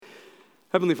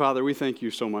Heavenly Father, we thank you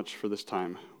so much for this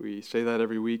time. We say that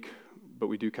every week, but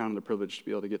we do count it a privilege to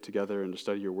be able to get together and to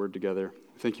study your word together.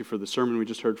 Thank you for the sermon we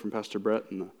just heard from Pastor Brett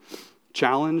and the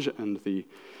challenge and the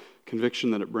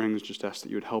conviction that it brings. Just ask that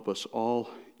you would help us all,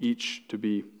 each, to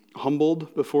be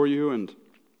humbled before you and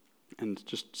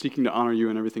just seeking to honor you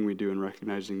in everything we do and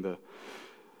recognizing the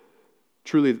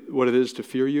truly what it is to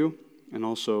fear you and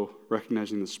also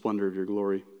recognizing the splendor of your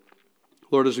glory.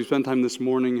 Lord, as we spend time this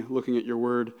morning looking at your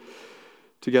word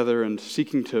together and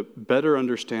seeking to better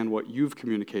understand what you've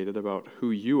communicated about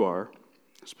who you are,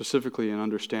 specifically in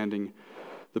understanding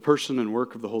the person and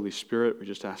work of the Holy Spirit, we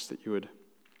just ask that you would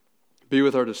be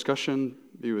with our discussion,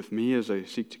 be with me as I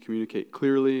seek to communicate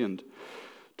clearly and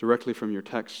directly from your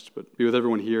text, but be with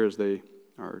everyone here as they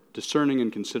are discerning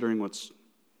and considering what's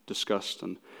discussed.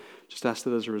 And just ask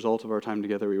that as a result of our time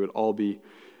together, we would all be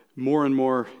more and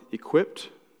more equipped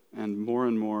and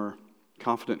more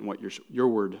confident in what your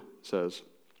word says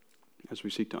as we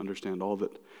seek to understand all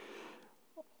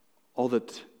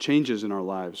that changes in our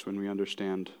lives when we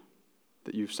understand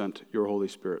that you've sent your Holy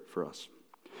Spirit for us.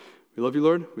 We love you,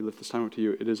 Lord. We lift this time up to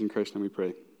you. It is in Christ's name we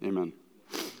pray. Amen.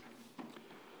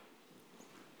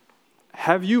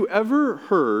 Have you ever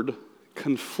heard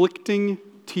conflicting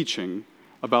teaching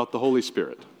about the Holy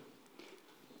Spirit?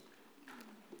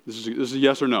 This is a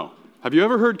yes or no. Have you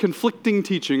ever heard conflicting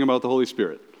teaching about the Holy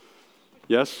Spirit?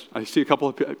 Yes? I see a couple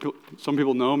of people. Some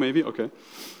people know, maybe. Okay.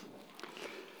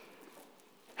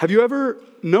 Have you ever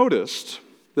noticed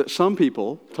that some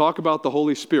people talk about the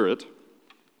Holy Spirit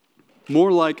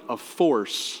more like a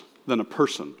force than a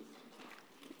person?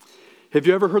 Have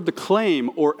you ever heard the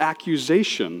claim or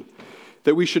accusation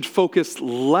that we should focus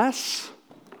less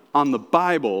on the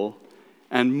Bible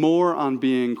and more on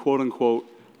being, quote-unquote,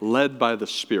 led by the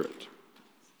Spirit?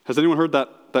 Has anyone heard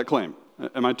that claim?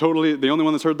 Am I totally the only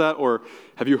one that's heard that? Or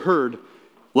have you heard,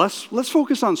 let's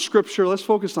focus on Scripture, let's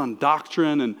focus on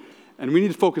doctrine, and we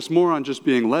need to focus more on just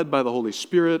being led by the Holy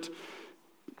Spirit.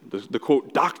 The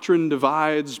quote, doctrine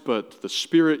divides, but the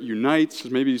Spirit unites.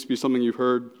 Maybe this be something you've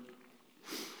heard.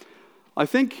 I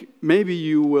think maybe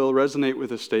you will resonate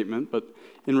with this statement, but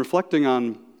in reflecting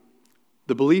on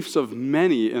the beliefs of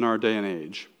many in our day and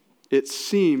age, it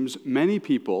seems many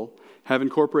people have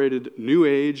incorporated New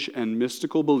Age and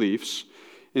mystical beliefs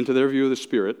into their view of the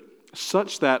Spirit,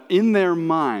 such that in their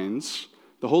minds,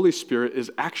 the Holy Spirit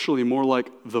is actually more like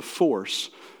the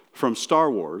Force from Star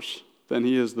Wars than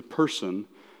he is the person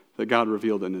that God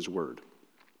revealed in his Word.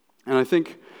 And I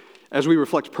think as we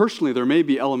reflect personally, there may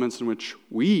be elements in which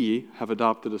we have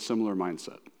adopted a similar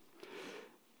mindset.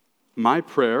 My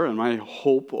prayer and my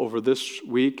hope over this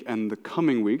week and the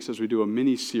coming weeks as we do a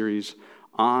mini-series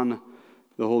on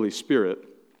the Holy Spirit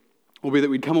will be that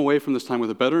we'd come away from this time with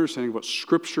a better understanding of what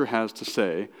Scripture has to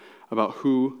say about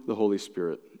who the Holy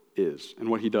Spirit is and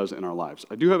what he does in our lives.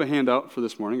 I do have a handout for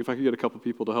this morning. If I could get a couple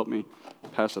people to help me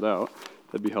pass it out,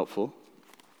 that'd be helpful.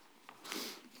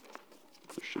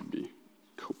 There should be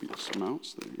copious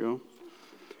amounts. There you go.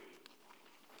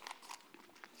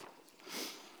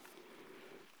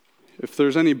 If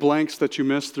there's any blanks that you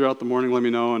missed throughout the morning, let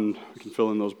me know, and we can fill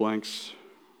in those blanks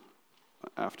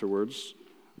afterwards.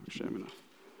 Actually,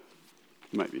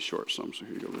 it might be short some, so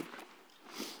here you go, Rick.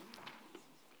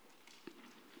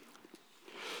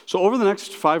 So over the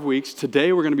next 5 weeks,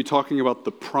 today we're going to be talking about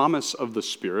the promise of the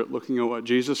Spirit, looking at what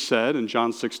Jesus said in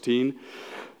John 16.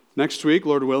 Next week,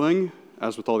 Lord willing,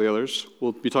 as with all the others,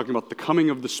 we'll be talking about the coming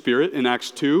of the Spirit in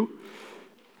Acts 2,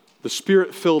 the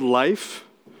Spirit-filled life,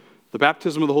 the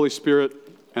baptism of the Holy Spirit,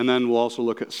 and then we'll also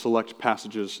look at select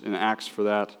passages in Acts for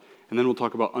that, and then we'll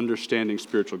talk about understanding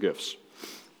spiritual gifts.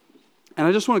 And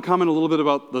I just want to comment a little bit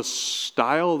about the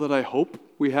style that I hope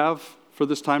we have for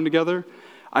this time together.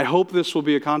 I hope this will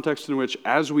be a context in which,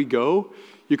 as we go,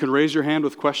 you can raise your hand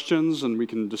with questions and we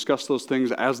can discuss those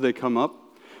things as they come up.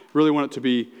 Really want it to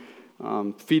be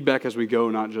feedback as we go,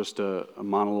 not just a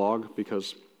monologue,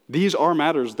 because these are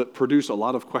matters that produce a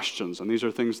lot of questions, and these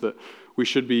are things that we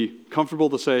should be comfortable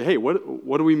to say, hey,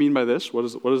 what do we mean by this? What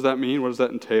does that mean? What does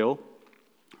that entail?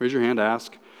 Raise your hand,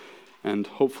 ask. And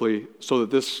hopefully, so that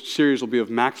this series will be of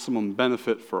maximum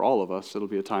benefit for all of us, it'll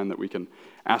be a time that we can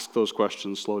ask those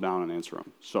questions, slow down, and answer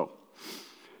them. So,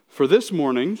 for this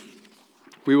morning,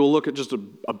 we will look at just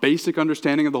a basic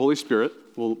understanding of the Holy Spirit.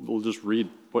 We'll just read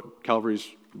what Calvary's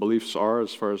beliefs are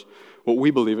as far as what we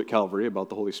believe at Calvary about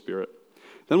the Holy Spirit.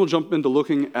 Then we'll jump into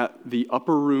looking at the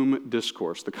upper room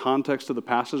discourse, the context of the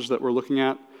passage that we're looking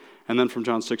at. And then from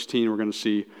John 16, we're going to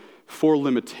see 4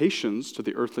 limitations to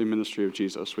the earthly ministry of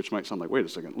Jesus, which might sound like, wait a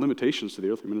second, limitations to the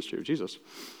earthly ministry of Jesus.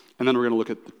 And then we're going to look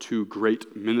at the 2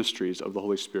 great ministries of the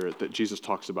Holy Spirit that Jesus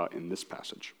talks about in this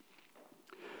passage.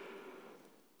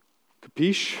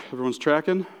 Capiche? Everyone's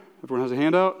tracking? Everyone has a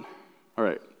handout? All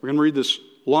right, we're going to read this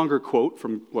longer quote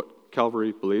from what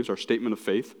Calvary believes, our statement of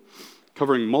faith,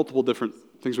 covering multiple different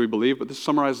things we believe, but this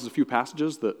summarizes a few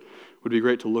passages that would be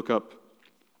great to look up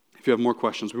if you have more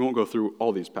questions. We won't go through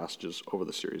all these passages over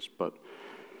the series, but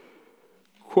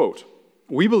quote,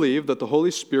 "We believe that the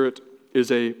Holy Spirit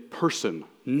is a person,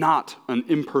 not an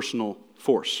impersonal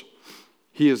force.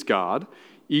 He is God,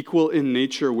 equal in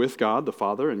nature with God the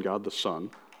Father and God the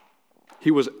Son. He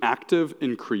was active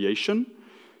in creation.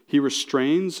 He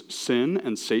restrains sin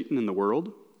and Satan in the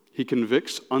world. He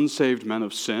convicts unsaved men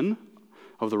of sin,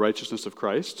 of the righteousness of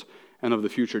Christ, and of the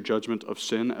future judgment of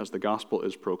sin as the gospel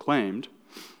is proclaimed.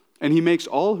 And he makes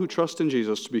all who trust in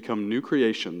Jesus to become new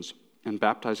creations and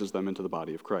baptizes them into the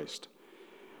body of Christ.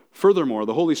 Furthermore,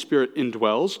 the Holy Spirit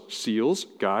indwells, seals,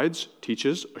 guides,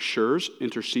 teaches, assures,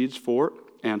 intercedes for,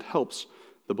 and helps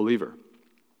the believer.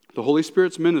 The Holy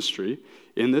Spirit's ministry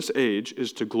in this age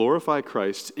is to glorify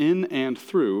Christ in and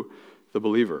through the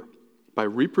believer by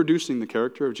reproducing the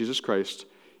character of Jesus Christ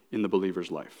in the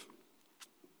believer's life."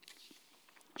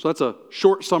 So that's a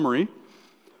short summary.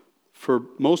 For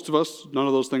most of us, none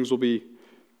of those things will be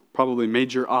probably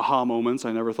major aha moments.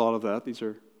 I never thought of that. These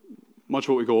are much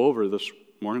what we go over this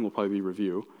morning will probably be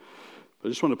review. But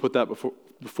I just want to put that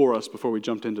before us before we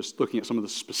jumped into looking at some of the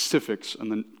specifics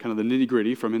and then kind of the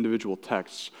nitty-gritty from individual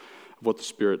texts of what the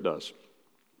Spirit does.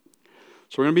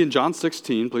 So we're going to be in John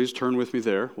 16. Please turn with me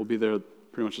there. We'll be there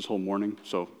pretty much this whole morning.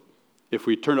 So if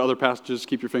we turn to other passages,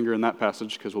 keep your finger in that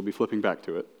passage because we'll be flipping back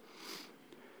to it.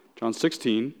 John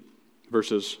 16,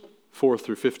 verses 4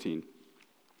 through 15.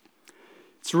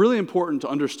 It's really important to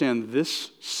understand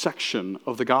this section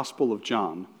of the Gospel of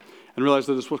John and realize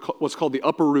that it's what's called the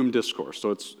upper room discourse.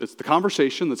 So it's the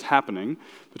conversation that's happening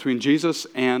between Jesus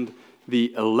and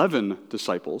the 11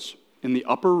 disciples in the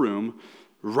upper room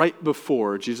right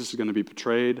before Jesus is going to be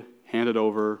betrayed, handed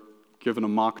over, given a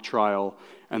mock trial,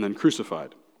 and then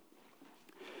crucified.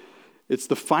 It's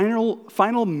the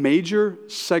final major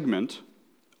segment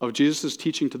of Jesus'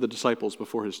 teaching to the disciples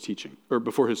before his teaching, or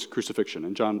before his crucifixion.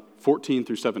 In John 14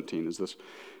 through 17 is this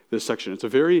section. It's a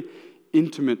very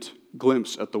intimate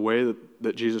glimpse at the way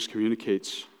that Jesus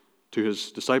communicates to his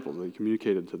disciples, that he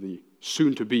communicated to the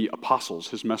soon-to-be apostles,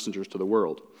 his messengers to the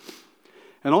world.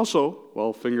 And also,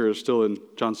 while finger is still in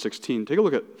John 16, take a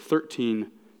look at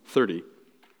 13:30.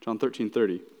 John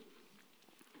 13:30.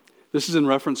 This is in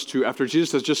reference to after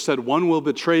Jesus has just said, "One will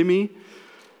betray me."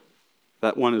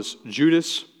 That one is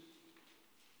Judas.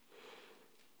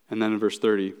 And then in verse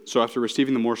 30, "So after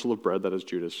receiving the morsel of bread," that is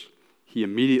Judas, "he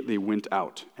immediately went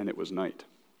out, and it was night."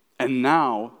 And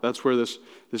now, that's where this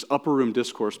upper room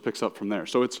discourse picks up from there.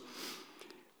 So it's,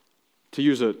 to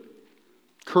use a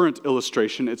current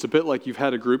illustration, it's a bit like you've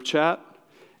had a group chat,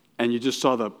 and you just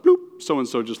saw the bloop,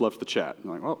 so-and-so just left the chat.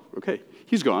 You're like, "Oh, okay,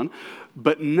 he's gone."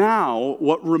 But now,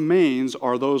 what remains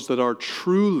are those that are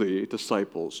truly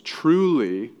disciples,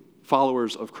 truly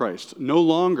followers of Christ. No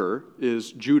longer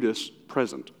is Judas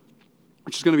present,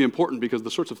 which is going to be important because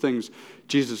the sorts of things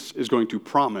Jesus is going to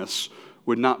promise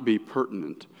would not be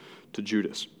pertinent to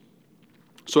Judas.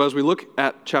 So as we look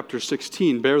at chapter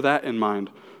 16, bear that in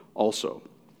mind also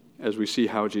as we see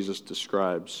how Jesus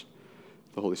describes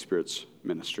the Holy Spirit's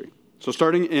ministry. So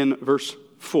starting in verse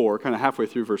 4, kind of halfway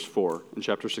through verse 4 in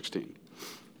chapter 16.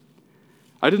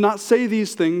 "I did not say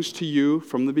these things to you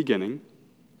from the beginning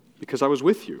because I was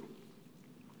with you.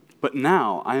 But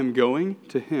now I am going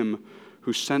to him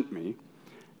who sent me,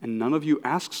 and none of you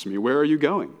asks me, 'Where are you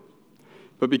going?'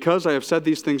 But because I have said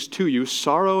these things to you,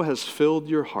 sorrow has filled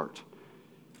your heart.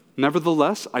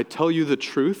 Nevertheless, I tell you the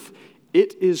truth,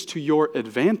 it is to your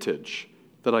advantage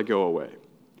that I go away.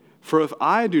 For if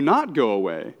I do not go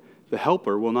away, the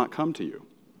Helper will not come to you.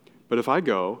 But if I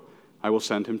go, I will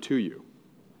send him to you.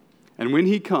 And when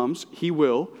he comes, he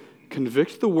will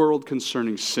convict the world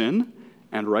concerning sin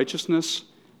and righteousness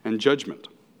and judgment.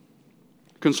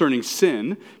 Concerning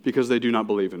sin, because they do not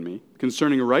believe in me.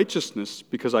 Concerning righteousness,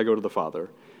 because I go to the Father,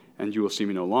 and you will see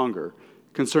me no longer.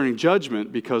 Concerning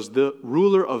judgment, because the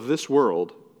ruler of this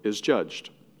world is judged.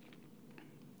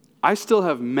 I still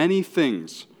have many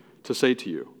things to say to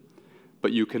you,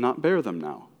 but you cannot bear them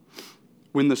now.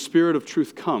 When the Spirit of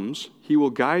truth comes, he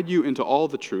will guide you into all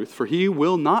the truth, for he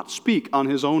will not speak on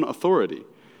his own authority,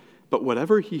 but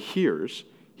whatever he hears,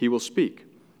 he will speak,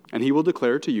 and he will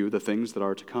declare to you the things that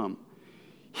are to come.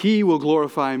 He will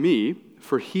glorify me,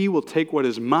 for he will take what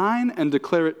is mine and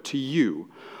declare it to you.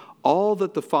 All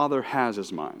that the Father has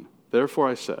is mine. Therefore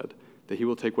I said that he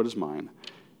will take what is mine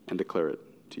and declare it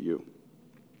to you."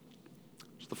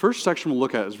 So the first section we'll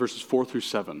look at is verses 4 through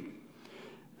 7.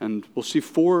 And we'll see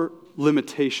 4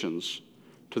 limitations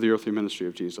to the earthly ministry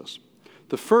of Jesus.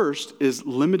 The first is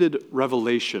limited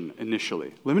revelation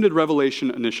initially. Limited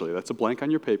revelation initially. That's a blank on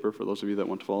your paper for those of you that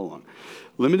want to follow along.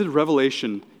 Limited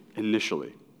revelation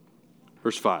initially.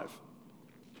 Verse 5.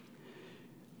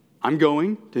 I'm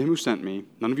going to him who sent me.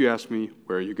 None of you asked me,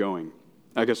 where are you going?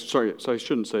 I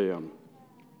shouldn't say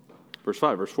verse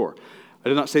 5, verse 4. I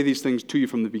did not say these things to you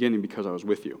from the beginning because I was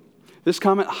with you. This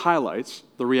comment highlights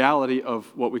the reality of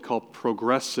what we call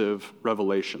progressive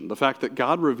revelation. The fact that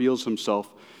God reveals himself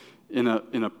in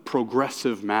a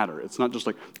progressive manner. It's not just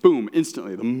like, boom,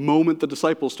 instantly. The moment the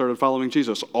disciples started following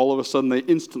Jesus, all of a sudden they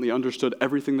instantly understood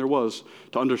everything there was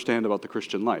to understand about the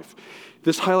Christian life.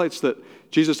 This highlights that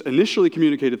Jesus initially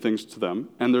communicated things to them,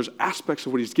 and there's aspects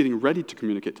of what he's getting ready to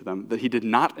communicate to them that he did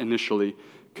not initially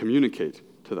communicate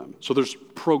to them. So there's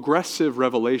progressive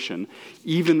revelation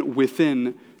even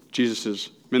within Jesus'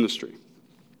 ministry.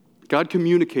 God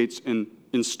communicates in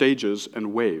stages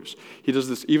and waves. He does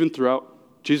this even throughout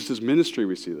Jesus' ministry,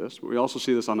 we see this, but we also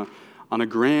see this on a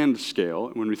grand scale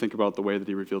when we think about the way that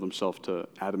he revealed himself to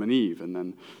Adam and Eve, and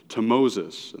then to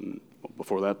Moses, and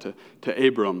before that to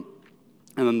Abram,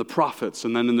 and then the prophets,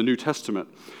 and then in the New Testament.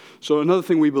 So another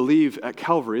thing we believe at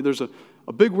Calvary, there's a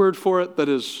big word for it that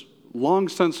is long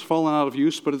since fallen out of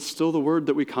use, but it's still the word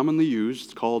that we commonly use.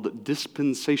 It's called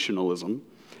dispensationalism.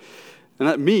 And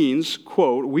that means,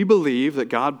 quote, we believe that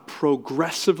God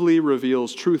progressively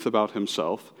reveals truth about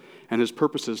himself and his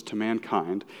purposes to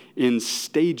mankind in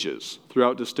stages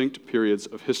throughout distinct periods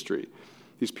of history.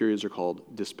 These periods are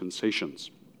called dispensations.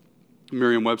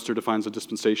 Merriam-Webster defines a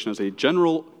dispensation as a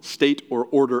general state or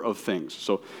order of things.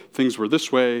 So things were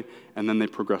this way, and then they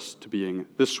progressed to being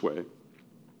this way.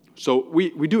 So we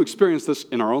do experience this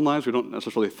in our own lives. We don't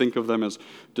necessarily think of them as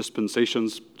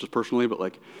dispensations just personally, but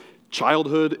like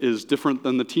childhood is different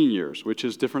than the teen years, which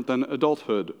is different than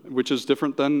adulthood, which is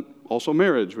different than also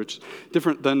marriage, which is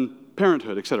different than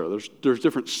parenthood, etc. There's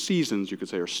different seasons, you could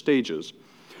say, or stages.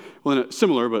 Well, in a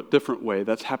similar but different way,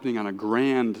 that's happening on a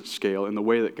grand scale in the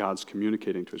way that God's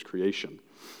communicating to his creation.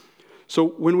 So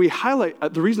when we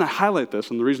highlight, the reason I highlight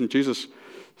this and the reason Jesus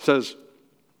says,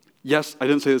 yes, I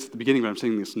didn't say this at the beginning, but I'm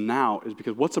saying this now, is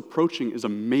because what's approaching is a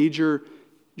major,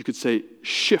 you could say,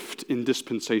 shift in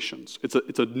dispensations.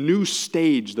 It's a new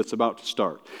stage that's about to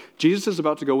start. Jesus is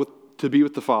about to go to be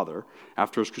with the Father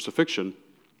after his crucifixion,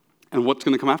 and what's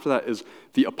going to come after that is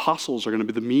the apostles are going to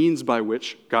be the means by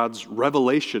which God's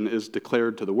revelation is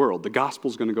declared to the world. The gospel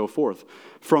is going to go forth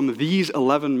from these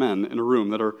 11 men in a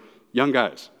room that are young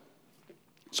guys.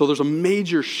 So there's a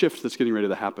major shift that's getting ready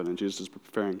to happen, and Jesus is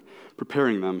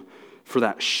preparing them for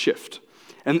that shift.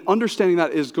 And understanding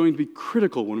that is going to be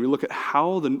critical when we look at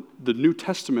how the New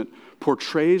Testament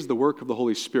portrays the work of the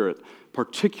Holy Spirit,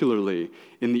 particularly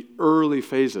in the early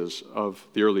phases of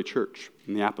the early church,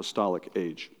 in the apostolic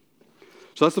age.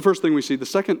 So that's the first thing we see. The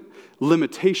second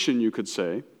limitation, you could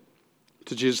say,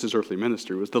 to Jesus' earthly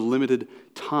ministry was the limited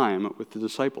time with the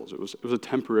disciples. It was a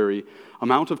temporary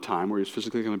amount of time where he was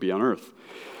physically going to be on earth.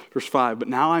 Verse 5, but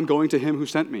now I'm going to him who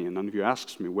sent me, and none of you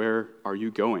asks me, where are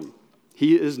you going?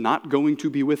 He is not going to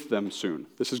be with them soon.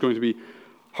 This is going to be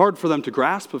hard for them to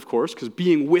grasp, of course, because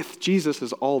being with Jesus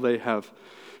is all they have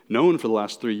known for the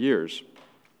last 3 years.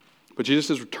 But Jesus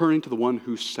is returning to the one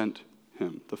who sent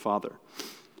him, the Father.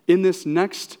 In this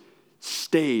next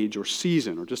stage or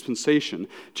season or dispensation,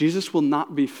 Jesus will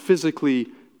not be physically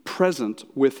present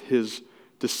with his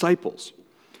disciples.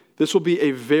 This will be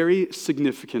a very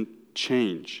significant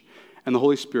change, and the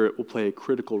Holy Spirit will play a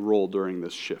critical role during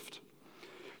this shift.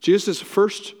 Jesus'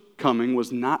 first coming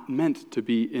was not meant to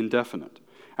be indefinite.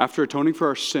 After atoning for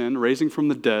our sin, raising from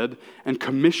the dead, and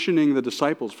commissioning the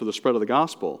disciples for the spread of the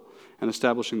gospel and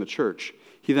establishing the church,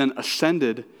 he then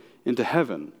ascended into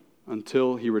heaven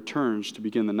until he returns to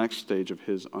begin the next stage of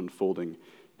his unfolding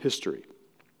history.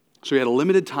 So he had a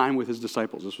limited time with his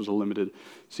disciples. This was a limited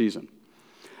season.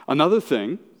 Another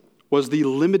thing was the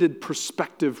limited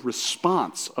perspective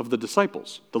response of the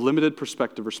disciples, the limited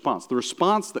perspective response, the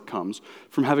response that comes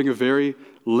from having a very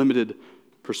limited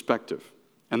perspective.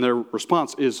 And their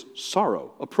response is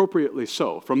sorrow, appropriately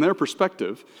so. From their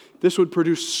perspective, this would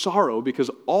produce sorrow because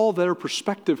all their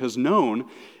perspective has known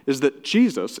is that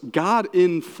Jesus, God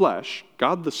in flesh,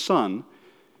 God the Son,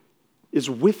 is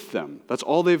with them. That's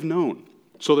all they've known.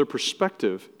 So their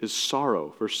perspective is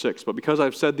sorrow, verse 6. But because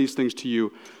I've said these things to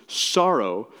you,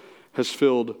 sorrow has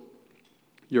filled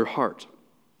your heart.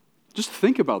 Just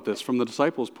think about this from the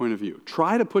disciples' point of view.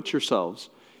 Try to put yourselves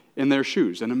in their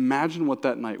shoes and imagine what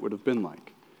that night would have been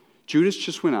like. Judas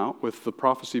just went out with the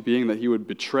prophecy being that he would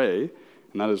betray,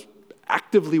 and that is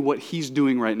actively what he's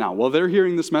doing right now. While they're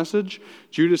hearing this message,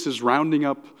 Judas is rounding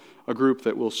up a group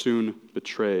that will soon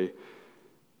betray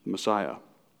the Messiah.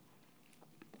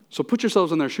 So put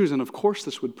yourselves in their shoes, and of course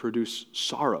this would produce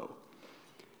sorrow.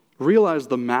 Realize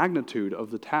the magnitude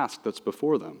of the task that's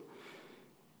before them.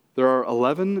 There are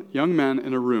 11 young men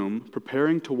in a room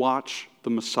preparing to watch the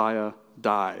Messiah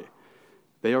die.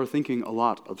 They are thinking a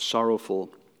lot of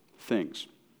sorrowful things.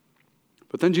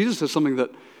 But then Jesus says something that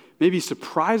may be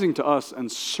surprising to us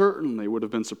and certainly would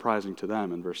have been surprising to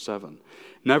them in verse 7.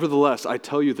 Nevertheless, I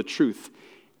tell you the truth.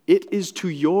 It is to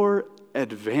your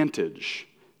advantage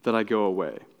that I go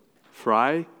away.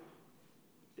 For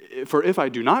if I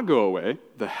do not go away,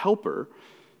 the Helper,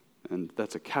 and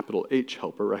that's a capital H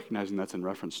Helper, recognizing that's in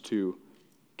reference to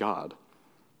God,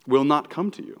 will not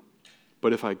come to you.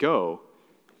 But if I go,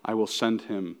 I will send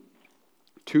him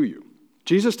to you.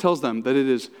 Jesus tells them that it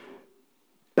is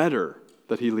better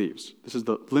that he leaves. This is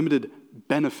the limited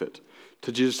benefit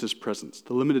to Jesus' presence,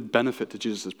 the limited benefit to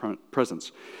Jesus'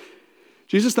 presence.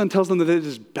 Jesus then tells them that it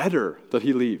is better that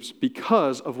he leaves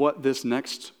because of what this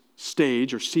next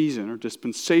stage or season or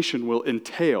dispensation will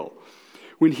entail.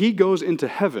 When he goes into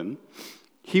heaven,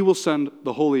 he will send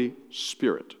the Holy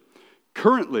Spirit.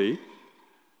 Currently,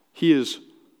 he is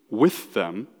with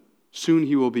them. Soon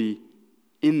he will be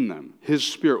in them. His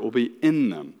Spirit will be in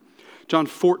them. John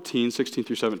 14, 16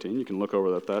 through 17. You can look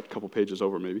over that a couple pages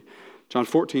over maybe. John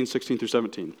 14, 16 through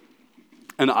 17.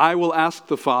 And I will ask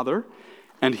the Father,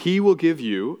 and he will give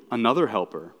you another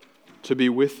helper to be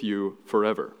with you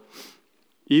forever,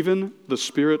 even the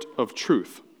Spirit of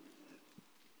truth,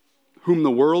 whom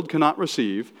the world cannot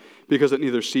receive because it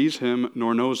neither sees him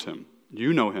nor knows him.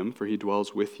 You know him, for he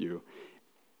dwells with you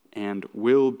and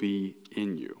will be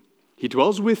in you. He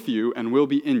dwells with you and will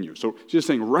be in you. So she's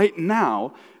saying right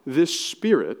now, this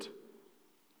Spirit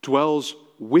dwells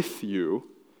with you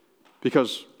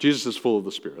because Jesus is full of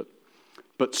the Spirit.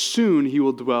 But soon he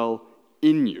will dwell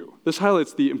in you. This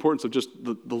highlights the importance of just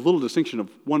the little distinction of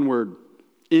one word,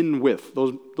 in with.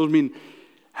 Those mean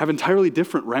have entirely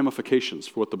different ramifications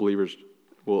for what the believers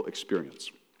will experience.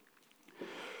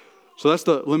 So that's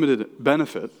the limited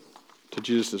benefit to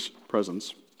Jesus'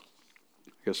 presence.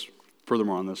 I guess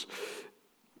furthermore on this.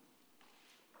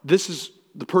 This is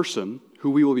the person who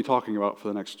we will be talking about for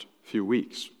the next few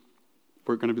weeks.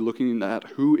 We're going to be looking at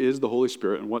who is the Holy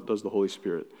Spirit and what does the Holy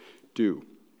Spirit do.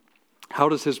 How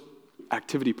does his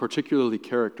activity particularly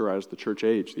characterize the church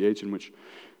age, the age in which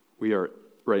we are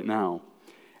right now?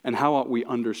 And how ought we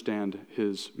understand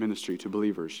his ministry to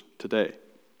believers today?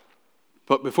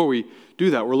 But before we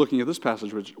do that, we're looking at this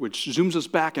passage which zooms us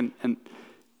back and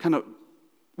kind of,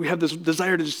 we have this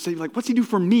desire to just say, like, what's he do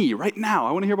for me right now?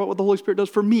 I want to hear about what the Holy Spirit does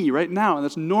for me right now. And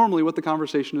that's normally what the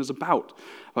conversation is about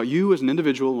you as an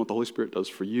individual and what the Holy Spirit does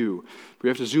for you. But we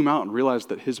have to zoom out and realize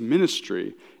that his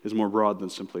ministry is more broad than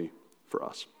simply for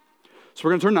us. So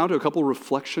we're going to turn now to a couple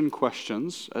reflection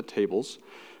questions at tables.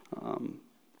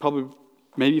 Probably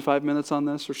maybe 5 minutes on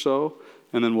this or so,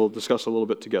 and then we'll discuss a little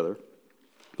bit together.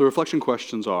 The reflection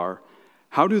questions are,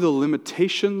 how do the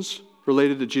limitations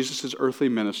related to Jesus' earthly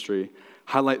ministry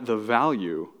highlight the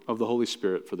value of the Holy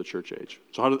Spirit for the church age?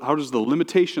 So how does the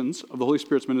limitations of the Holy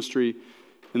Spirit's ministry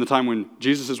in the time when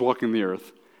Jesus is walking the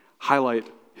earth highlight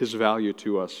his value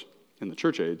to us in the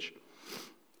church age?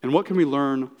 And what can we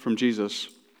learn from Jesus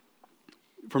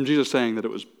saying that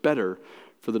it was better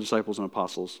for the disciples and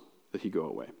apostles that he go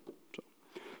away? So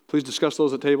please discuss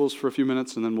those at tables for a few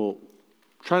minutes, and then we'll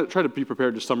try to be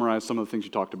prepared to summarize some of the things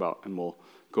you talked about, and we'll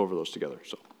go over those together.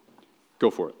 So go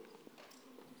for it.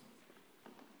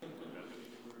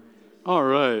 All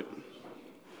right.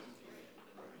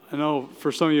 I know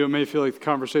for some of you it may feel like the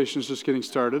conversation is just getting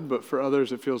started, but for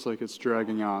others it feels like it's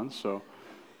dragging on. So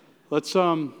let's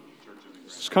come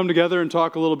together and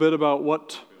talk a little bit about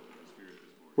what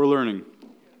we're learning.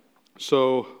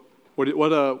 So what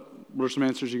are some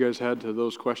answers you guys had to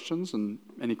those questions, and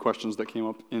any questions that came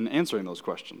up in answering those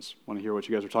questions? Want to hear what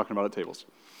you guys are talking about at tables.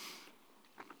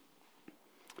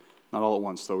 Not all at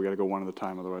once, though. We got to go one at a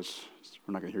time, otherwise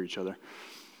we're not going to hear each other.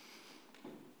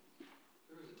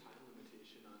 There was a time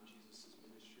limitation on Jesus'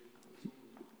 ministry. It was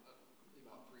only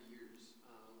about 3 years,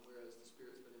 whereas the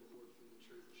Spirit's been able to work through the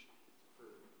church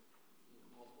for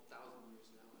multiple thousand years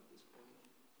now at this point.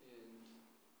 And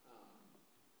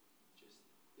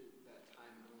that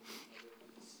time element of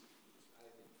it is,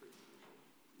 I think, pretty crucial.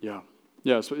 Yeah.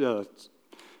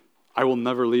 I will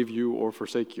never leave you or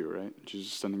forsake you, right?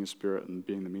 Jesus sending his Spirit and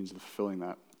being the means of fulfilling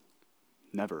that.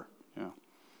 Never, yeah.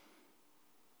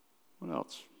 What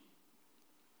else?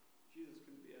 Jesus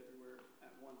couldn't be everywhere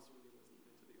at once when he wasn't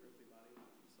into the earthly body.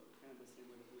 So kind of the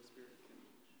same way the Holy Spirit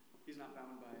he's not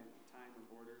bound by time or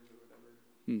borders or whatever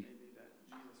maybe that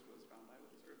Jesus was bound by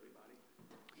with his earthly body.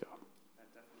 Yeah.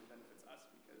 That definitely benefits us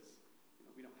because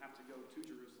we don't have to go to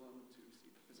Jerusalem to see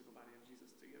the physical body of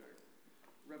Jesus to get our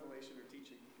revelation or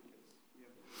teaching because we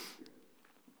have the Holy Spirit.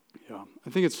 Yeah, I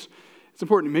think it's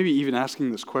important, maybe even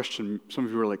asking this question. Some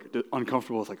of you are like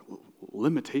uncomfortable with like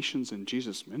limitations in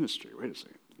Jesus' ministry. Wait a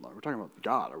second, we're talking about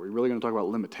God. Are we really going to talk about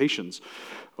limitations?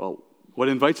 Well, what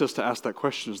invites us to ask that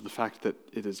question is the fact that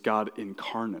it is God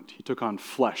incarnate. He took on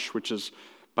flesh, which is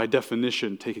by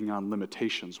definition taking on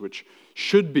limitations, which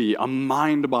should be a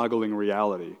mind-boggling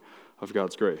reality of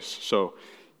God's grace. So,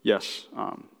 yes,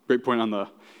 great point on the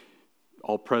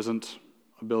all-present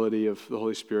ability of the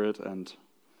Holy Spirit and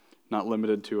not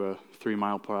limited to a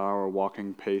 3-mile-per-hour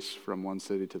walking pace from one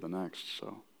city to the next.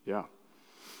 So, yeah.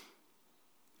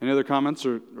 Any other comments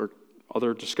or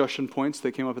other discussion points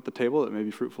that came up at the table that may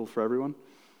be fruitful for everyone?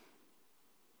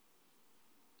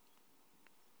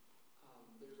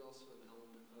 There's also an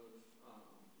element of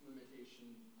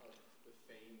limitation of the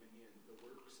fame and the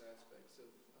works aspects of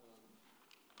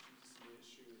Jesus'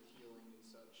 ministry with healing and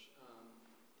such.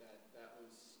 That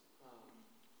was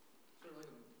sort of like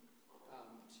to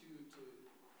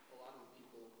a lot of the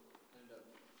people end up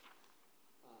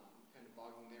kind of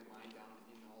bogging their mind down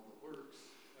in all the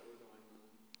works that were going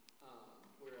on.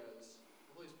 Whereas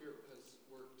the Holy Spirit has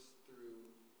worked through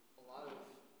a lot of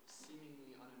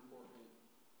seemingly unimportant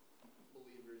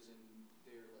believers in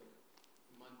their like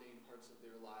mundane parts of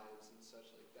their lives and such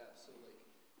like that. So like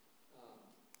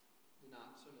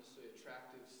not so necessarily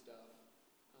attractive stuff,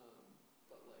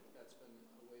 but like that's been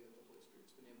a way that the Holy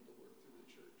Spirit's been able to work through the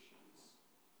church is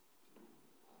through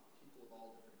people of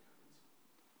all different kinds.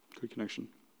 Good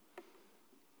connection.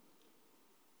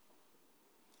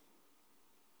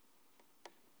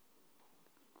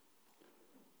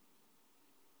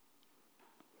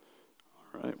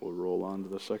 All right, we'll roll on to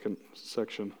the second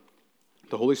section.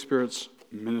 The Holy Spirit's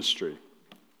ministry.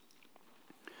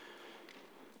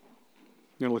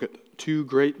 We're going to look at two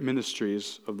great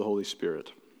ministries of the Holy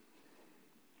Spirit.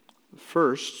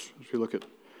 First, as we look at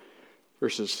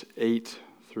verses 8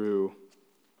 through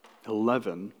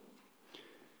 11,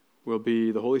 will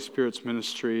be the Holy Spirit's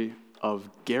ministry of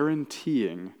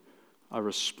guaranteeing a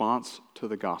response to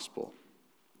the gospel.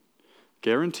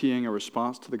 Guaranteeing a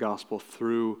response to the gospel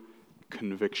through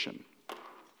conviction.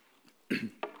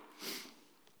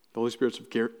 The Holy Spirit's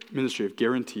ministry of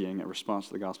guaranteeing a response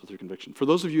to the gospel through conviction. For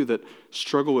those of you that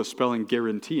struggle with spelling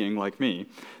guaranteeing, like me,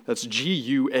 that's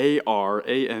Guaranteeing.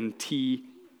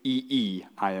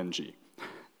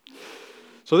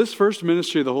 So this first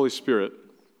ministry of the Holy Spirit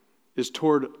is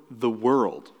toward the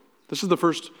world. This is the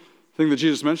first thing that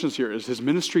Jesus mentions here, is his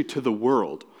ministry to the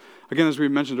world. Again, as we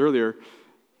mentioned earlier,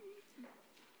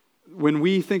 when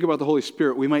we think about the Holy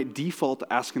Spirit, we might default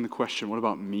to asking the question, what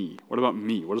about me? What about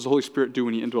me? What does the Holy Spirit do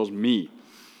when he indwells me?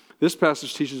 This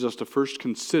passage teaches us to first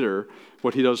consider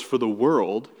what he does for the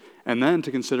world, and then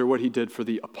to consider what he did for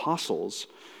the apostles,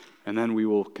 and then we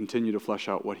will continue to flesh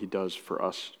out what he does for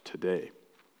us today.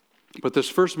 But this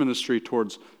first ministry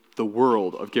towards the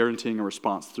world of guaranteeing a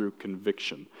response through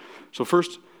conviction. So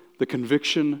first, the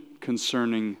conviction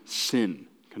concerning sin.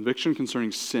 Conviction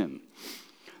concerning sin.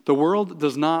 The world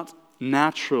does not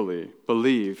naturally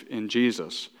believe in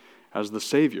Jesus as the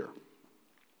Savior.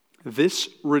 This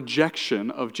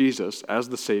rejection of Jesus as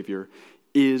the Savior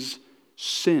is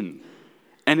sin.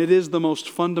 And it is the most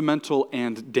fundamental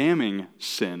and damning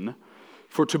sin,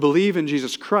 for to believe in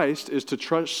Jesus Christ is to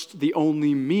trust the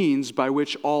only means by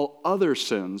which all other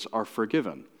sins are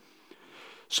forgiven.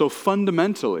 So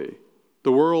fundamentally,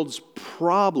 the world's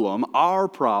problem, our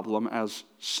problem as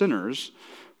sinners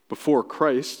before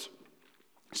Christ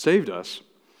saved us,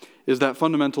 is that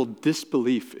fundamental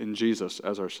disbelief in Jesus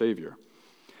as our Savior.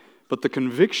 But the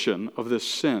conviction of this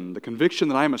sin, the conviction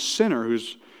that I am a sinner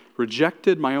who's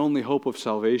rejected my only hope of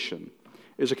salvation,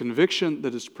 is a conviction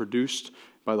that is produced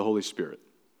by the Holy Spirit.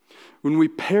 When we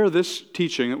pair this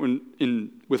teaching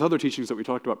with other teachings that we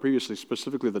talked about previously,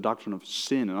 specifically the doctrine of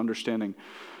sin and understanding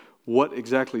what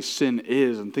exactly sin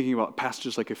is, and thinking about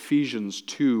passages like Ephesians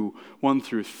 2, 1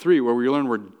 through 3, where we learn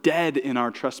we're dead in our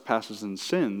trespasses and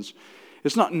sins,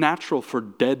 it's not natural for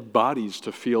dead bodies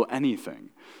to feel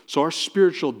anything. So our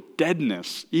spiritual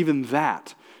deadness, even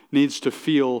that, needs to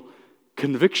feel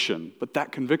conviction, but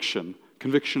that conviction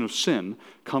of sin,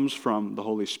 comes from the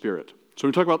Holy Spirit. So when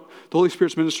we talk about the Holy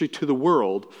Spirit's ministry to the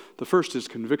world, the first is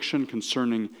conviction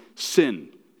concerning sin.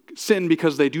 Sin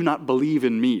because they do not believe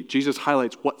in me. Jesus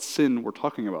highlights what sin we're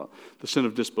talking about, the sin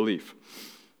of disbelief.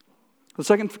 The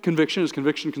second conviction is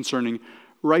conviction concerning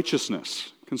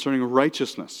righteousness.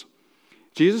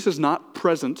 Jesus is not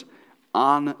present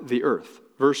on the earth.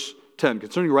 Verse 10,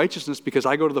 concerning righteousness, because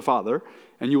I go to the Father,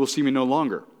 and you will see me no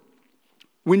longer.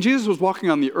 When Jesus was walking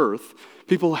on the earth,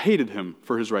 people hated him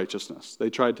for his righteousness. They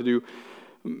tried to do,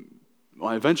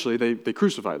 well, eventually they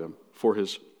crucified him for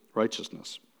his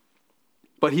righteousness.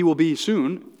 But he will be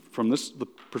soon, from the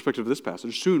perspective of this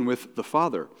passage, soon with the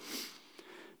Father.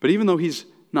 But even though he's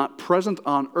not present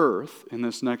on earth in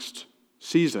this next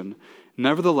season,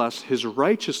 nevertheless, his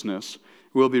righteousness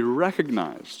will be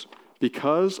recognized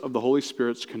because of the Holy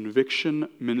Spirit's conviction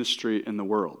ministry in the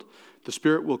world. The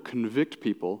Spirit will convict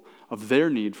people of their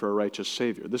need for a righteous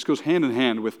Savior. This goes hand in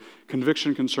hand with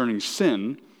conviction concerning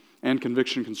sin and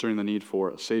conviction concerning the need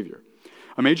for a Savior.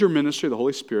 A major ministry of the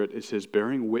Holy Spirit is his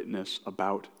bearing witness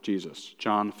about Jesus.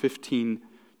 John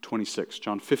 15:26.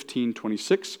 John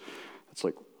 15:26. That's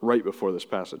like right before this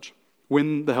passage.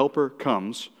 When the Helper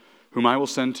comes, whom I will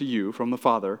send to you from the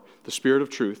Father, the Spirit of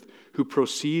truth, who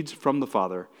proceeds from the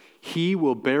Father, he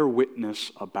will bear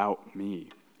witness about me.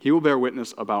 He will bear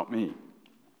witness about me.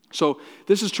 So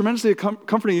this is tremendously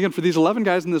comforting, again, for these 11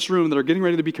 guys in this room that are getting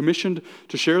ready to be commissioned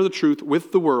to share the truth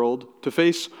with the world, to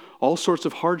face all sorts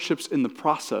of hardships in the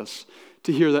process,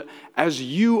 to hear that as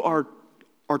you are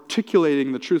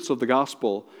articulating the truths of the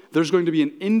gospel, there's going to be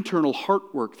an internal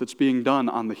heart work that's being done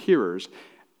on the hearers,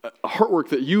 a heart work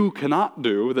that you cannot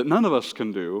do, that none of us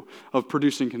can do, of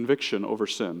producing conviction over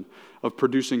sin, of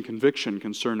producing conviction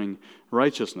concerning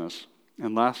righteousness,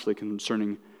 and lastly,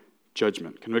 concerning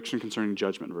judgment. Conviction concerning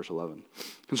judgment, verse 11.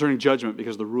 Concerning judgment,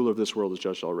 because the ruler of this world is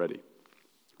judged already.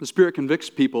 The Spirit convicts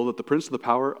people that the prince of the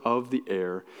power of the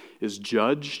air is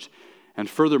judged, and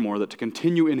furthermore, that to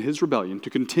continue in his rebellion, to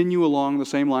continue along the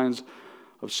same lines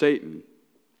of Satan,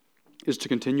 is to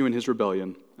continue in his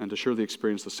rebellion and to surely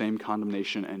experience the same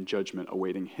condemnation and judgment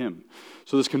awaiting him.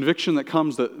 So this conviction that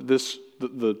comes that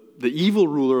the evil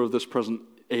ruler of this present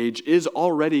age is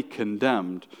already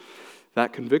condemned,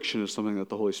 that conviction is something that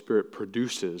the Holy Spirit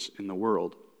produces in the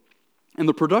world. And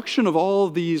the production of all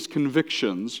of these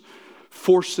convictions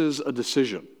forces a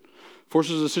decision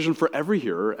for every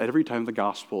hearer at every time the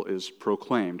gospel is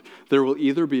proclaimed. There will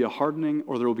either be a hardening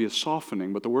or there will be a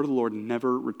softening, but the word of the Lord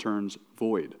never returns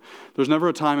void. There's never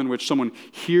a time in which someone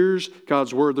hears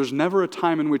God's word. There's never a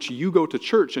time in which you go to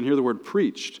church and hear the word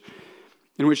preached,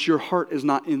 in which your heart is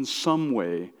not in some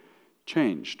way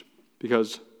changed,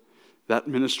 because that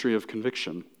ministry of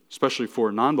conviction, especially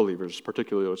for non-believers,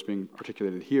 particularly what's being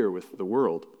articulated here with the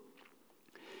world,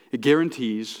 it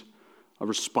guarantees a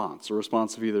response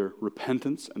of either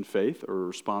repentance and faith or a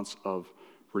response of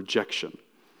rejection.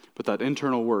 But that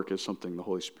internal work is something the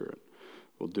Holy Spirit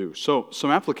will do. So,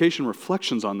 some application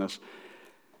reflections on this.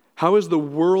 How is the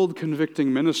world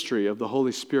convicting ministry of the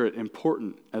Holy Spirit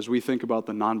important as we think about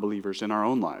the non-believers in our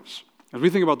own lives? As we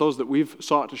think about those that we've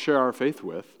sought to share our faith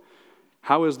with,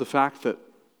 how is the fact that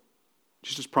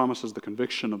Jesus promises the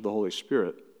conviction of the Holy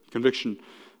Spirit, conviction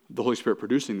of the Holy Spirit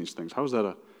producing these things, how is that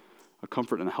a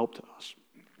comfort and a help to us?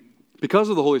 Because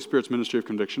of the Holy Spirit's ministry of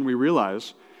conviction, we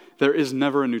realize there is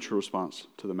never a neutral response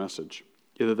to the message.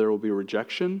 Either there will be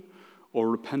rejection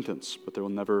or repentance, but there will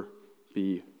never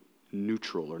be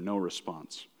neutral or no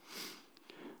response.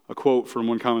 A quote from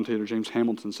one commentator, James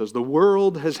Hamilton, says, "The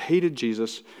world has hated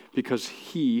Jesus because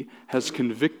he has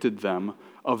convicted them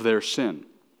of their sin."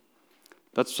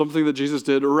 That's something that Jesus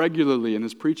did regularly in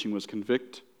his preaching, was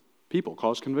convict people,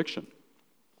 cause conviction.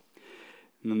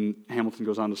 And then Hamilton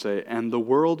goes on to say, "And the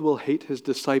world will hate his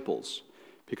disciples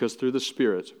because through the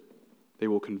Spirit they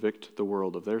will convict the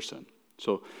world of their sin."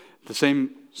 So the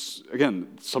same,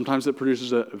 again, sometimes it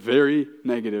produces a very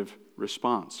negative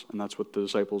response, and that's what the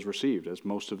disciples received, as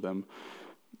most of them,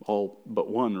 all but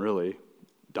one really,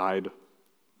 died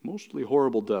mostly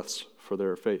horrible deaths for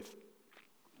their faith.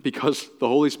 Because the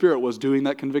Holy Spirit was doing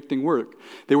that convicting work.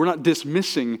 They were not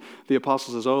dismissing the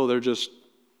apostles as, oh, they're just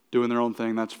doing their own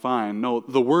thing, that's fine. No,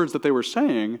 the words that they were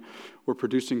saying were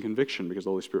producing conviction because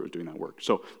the Holy Spirit was doing that work.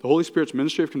 So the Holy Spirit's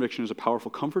ministry of conviction is a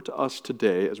powerful comfort to us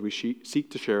today as we seek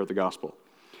to share the gospel.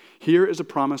 Here is a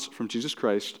promise from Jesus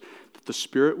Christ that the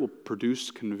Spirit will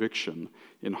produce conviction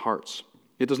in hearts.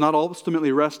 It does not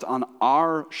ultimately rest on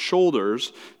our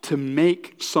shoulders to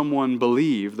make someone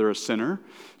believe they're a sinner,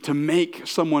 to make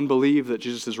someone believe that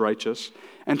Jesus is righteous,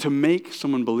 and to make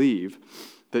someone believe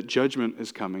that judgment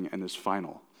is coming and is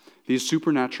final. These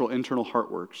supernatural internal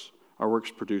heart works are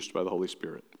works produced by the Holy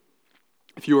Spirit.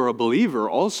 If you are a believer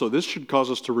also, this should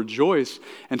cause us to rejoice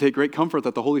and take great comfort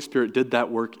that the Holy Spirit did that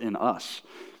work in us,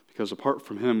 because apart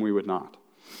from him, we would not.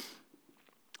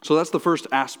 So that's the first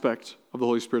aspect of the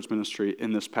Holy Spirit's ministry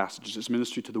in this passage, is his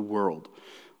ministry to the world,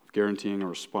 of guaranteeing a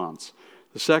response.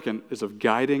 The second is of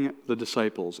guiding the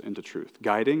disciples into truth.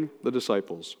 Guiding the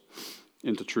disciples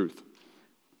into truth.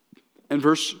 In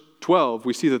verse 12,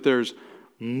 we see that there's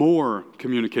more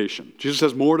communication. Jesus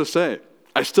has more to say.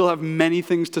 I still have many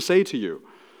things to say to you,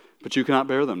 but you cannot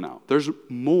bear them now. There's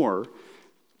more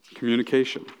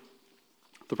communication.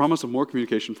 The promise of more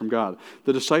communication from God.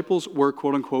 The disciples were,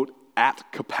 quote unquote, at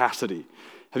capacity.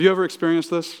 Have you ever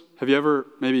experienced this? Have you ever,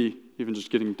 maybe even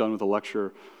just getting done with a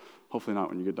lecture, hopefully not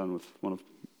when you get done with one of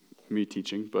me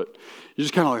teaching, but you're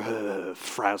just kind of like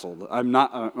frazzled.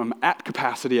 I'm at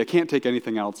capacity. I can't take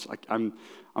anything else. I'm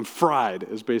fried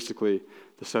is basically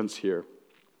the sense here.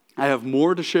 I have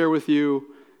more to share with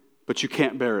you, but you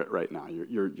can't bear it right now.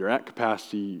 You're at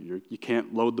capacity. You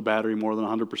can't load the battery more than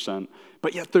 100%,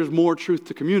 but yet there's more truth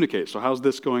to communicate. So how's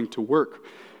this going to work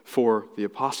for the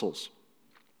apostles?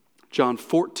 John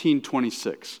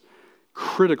 14:26,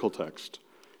 critical text.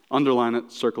 Underline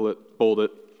it, circle it, bold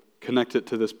it, connect it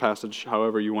to this passage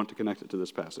however you want to connect it to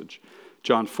this passage.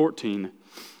 John 14,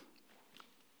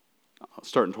 I'll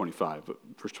start in 25, but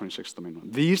verse 26 is the main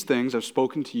one. These things I've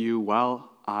spoken to you while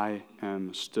I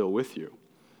am still with you.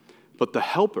 But the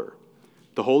Helper,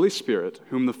 the Holy Spirit,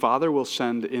 whom the Father will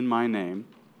send in my name,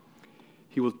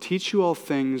 he will teach you all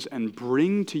things and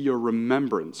bring to your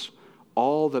remembrance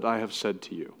all that I have said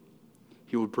to you.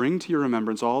 He will bring to your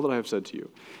remembrance all that I have said to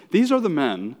you. These are the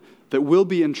men that will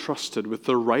be entrusted with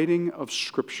the writing of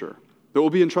Scripture, that will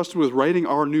be entrusted with writing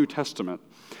our New Testament.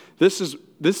 This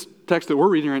text that we're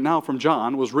reading right now from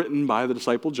John was written by the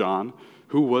disciple John,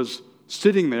 who was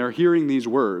sitting there hearing these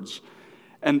words.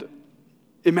 And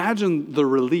imagine the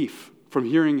relief from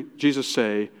hearing Jesus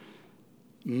say,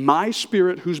 my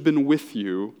Spirit who's been with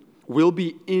you will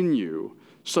be in you,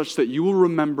 such that you will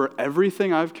remember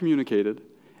everything I've communicated,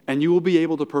 and you will be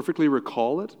able to perfectly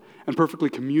recall it and perfectly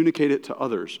communicate it to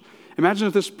others. Imagine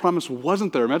if this promise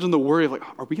wasn't there. Imagine the worry of like,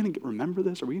 are we going to remember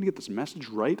this? Are we going to get this message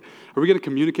right? Are we going to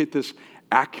communicate this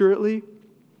accurately?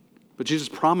 But Jesus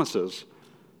promises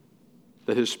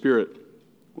that his Spirit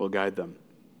will guide them.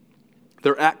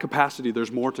 They're at capacity.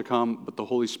 There's more to come, but the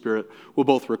Holy Spirit will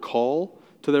both recall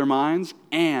to their minds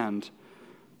and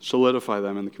solidify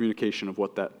them in the communication of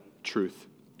what that truth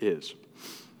is.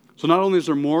 So not only is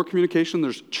there more communication,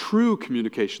 there's true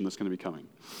communication that's going to be coming.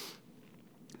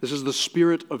 This is the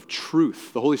Spirit of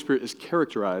truth. The Holy Spirit is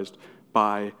characterized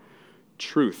by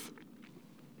truth.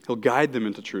 He'll guide them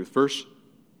into truth. Verse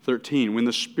 13, when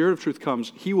the Spirit of truth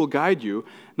comes, he will guide you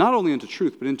not only into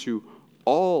truth, but into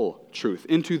all truth,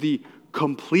 into the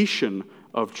completion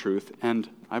of truth, and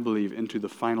I believe into the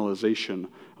finalization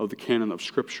of the canon of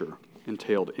Scripture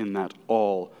entailed in that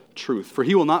all truth. For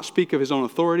he will not speak of his own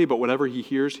authority, but whatever he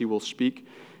hears, he will speak,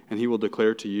 and he will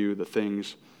declare to you the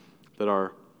things that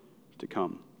are to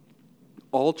come.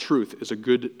 All truth is a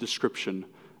good description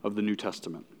of the New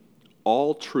Testament.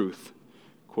 All truth,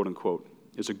 quote unquote,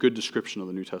 is a good description of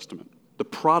the New Testament, the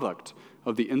product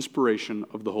of the inspiration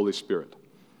of the Holy Spirit.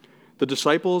 The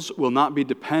disciples will not be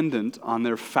dependent on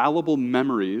their fallible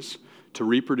memories to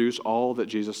reproduce all that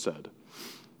Jesus said.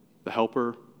 The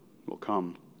Helper will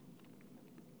come.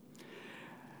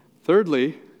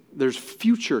 Thirdly, there's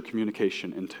future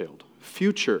communication entailed.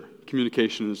 Future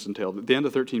communication is entailed. At the end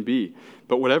of 13b,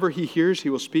 but whatever he hears, he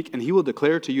will speak, and he will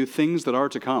declare to you things that are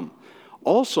to come.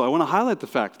 Also, I want to highlight the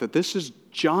fact that this is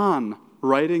John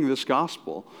writing this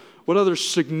gospel. What other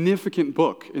significant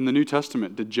book in the New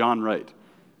Testament did John write?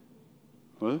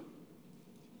 What?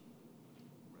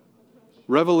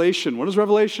 Revelation. What is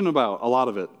Revelation about? A lot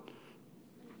of it.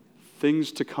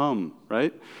 Things to come,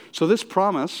 right? So this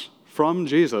promise from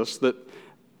Jesus that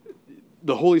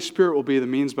the Holy Spirit will be the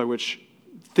means by which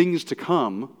things to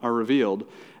come are revealed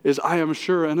is, I am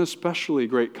sure, an especially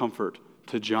great comfort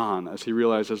to John as he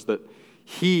realizes that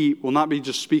he will not be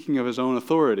just speaking of his own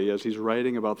authority as he's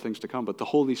writing about things to come, but the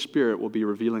Holy Spirit will be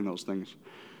revealing those things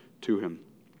to him.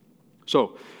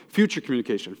 So, future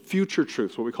communication, future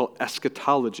truths, what we call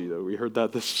eschatology, though. We heard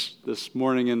that this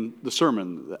morning in the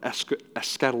sermon, the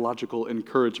eschatological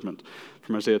encouragement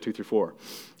from Isaiah 2-4.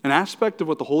 An aspect of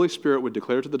what the Holy Spirit would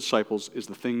declare to the disciples is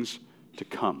the things to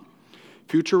come.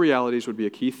 Future realities would be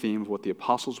a key theme of what the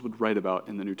apostles would write about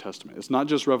in the New Testament. It's not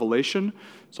just Revelation,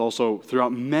 it's also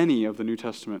throughout many of the New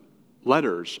Testament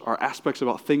letters are aspects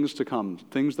about things to come,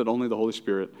 things that only the Holy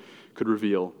Spirit could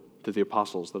reveal to the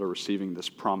apostles that are receiving this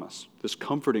promise, this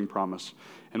comforting promise,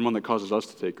 and one that causes us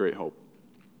to take great hope.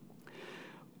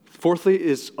 Fourthly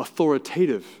is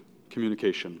authoritative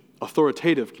communication.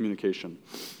 Authoritative communication.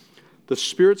 The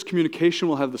Spirit's communication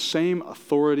will have the same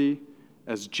authority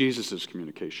as Jesus'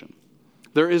 communication.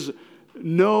 There is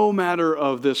no matter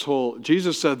of this whole,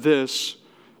 Jesus said this,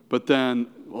 but then,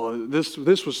 well, this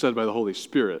was said by the Holy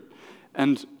Spirit.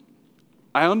 And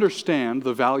I understand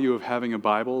the value of having a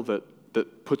Bible that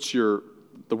puts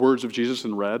the words of Jesus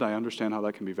in red. I understand how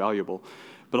that can be valuable.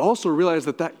 but also realize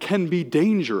that that can be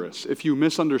dangerous if you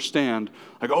misunderstand,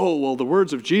 like, oh, well, the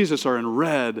words of Jesus are in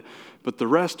red, but the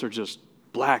rest are just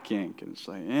black ink. And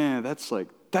it's like,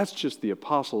 that's just the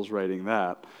apostles writing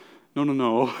that.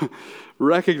 No.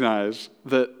 Recognize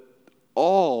that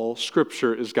all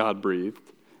Scripture is God-breathed,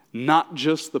 not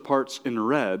just the parts in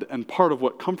red. And part of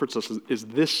what comforts us is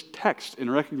this text in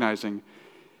recognizing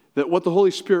that what the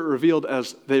Holy Spirit revealed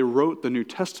as they wrote the New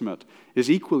Testament is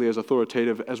equally as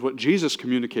authoritative as what Jesus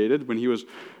communicated when he was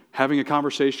having a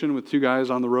conversation with two guys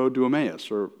on the road to Emmaus,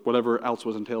 or whatever else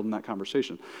was entailed in that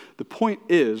conversation. The point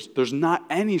is, there's not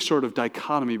any sort of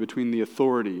dichotomy between the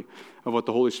authority of what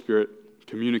the Holy Spirit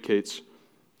communicates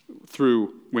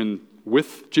through when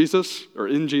with Jesus or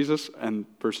in Jesus and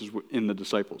versus in the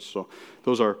disciples. So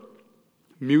those are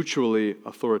mutually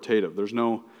authoritative. There's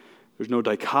no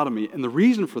dichotomy. And the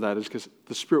reason for that is because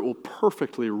the Spirit will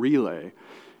perfectly relay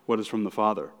what is from the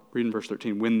Father. Read in verse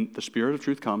 13. When the Spirit of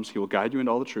truth comes, he will guide you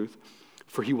into all the truth,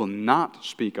 for he will not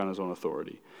speak on his own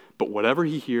authority, but whatever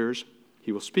he hears,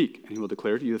 he will speak, and he will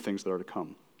declare to you the things that are to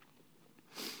come.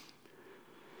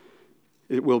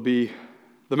 It will be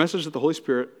the message that the Holy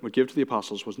Spirit would give to the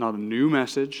apostles was not a new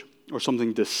message or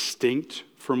something distinct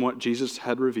from what Jesus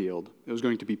had revealed. It was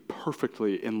going to be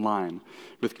perfectly in line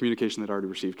with communication they'd already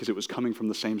received because it was coming from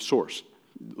the same source.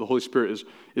 The Holy Spirit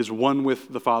is one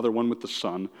with the Father, one with the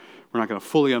Son. We're not going to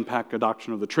fully unpack a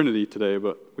doctrine of the Trinity today,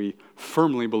 but we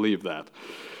firmly believe that.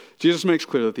 Jesus makes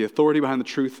clear that the authority behind the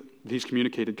truth that he's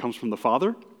communicated comes from the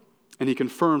Father, and he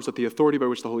confirms that the authority by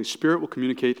which the Holy Spirit will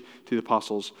communicate to the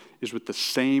apostles is with the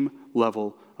same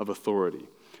level of authority.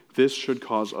 This should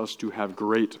cause us to have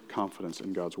great confidence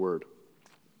in God's word.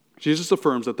 Jesus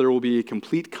affirms that there will be a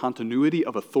complete continuity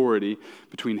of authority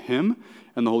between him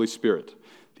and the Holy Spirit.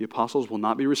 The apostles will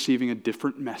not be receiving a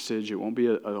different message. It won't be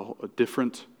a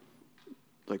different,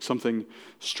 like something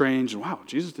strange. Wow,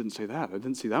 Jesus didn't say that. I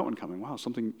didn't see that one coming. Wow,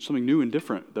 something new and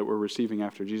different that we're receiving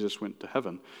after Jesus went to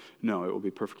heaven. No, it will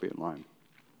be perfectly in line.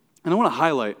 And I want to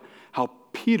highlight how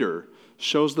Peter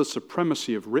shows the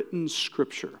supremacy of written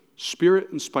Scripture,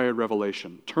 Spirit-inspired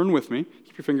revelation. Turn with me.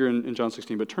 Keep your finger in John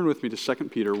 16, but turn with me to 2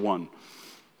 Peter 1.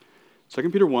 2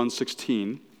 Peter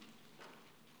 1:16.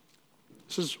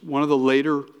 This is one of the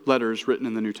later letters written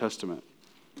in the New Testament.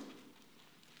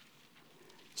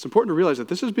 It's important to realize that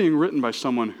this is being written by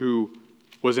someone who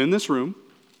was in this room,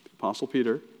 the Apostle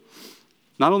Peter.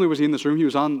 Not only was he in this room, he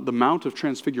was on the Mount of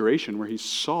Transfiguration where he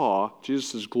saw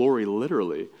Jesus' glory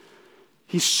literally.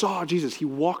 He saw Jesus. He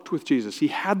walked with Jesus. He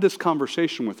had this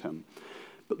conversation with him.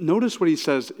 But notice what he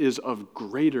says is of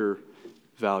greater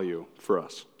value for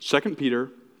us. 2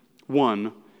 Peter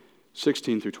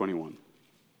 1:16 through 21.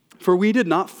 For we did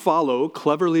not follow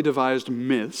cleverly devised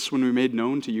myths when we made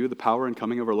known to you the power and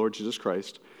coming of our Lord Jesus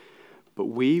Christ, but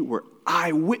we were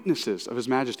eyewitnesses of his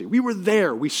majesty. We were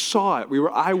there. We saw it. We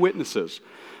were eyewitnesses.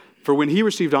 For when he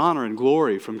received honor and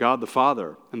glory from God the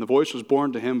Father, and the voice was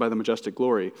borne to him by the majestic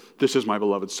glory, "This is my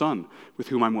beloved Son, with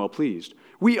whom I'm well pleased,"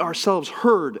 we ourselves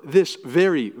heard this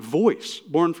very voice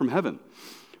borne from heaven.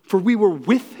 For we were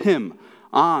with him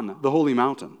on the holy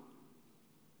mountain.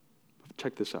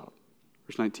 Check this out.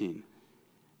 Verse 19.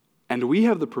 And we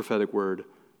have the prophetic word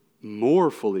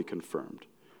more fully confirmed,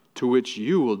 to which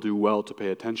you will do well to pay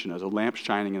attention as a lamp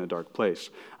shining in a dark place,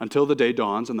 until the day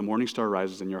dawns and the morning star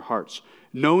rises in your hearts.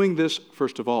 Knowing this,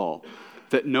 first of all,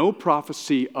 that no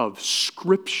prophecy of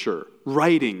Scripture,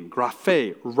 writing,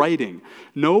 graphe, writing,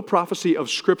 no prophecy of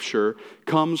Scripture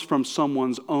comes from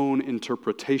someone's own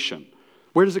interpretation.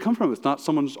 Where does it come from? It's not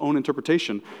someone's own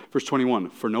interpretation. Verse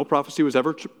 21, for no prophecy was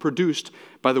ever produced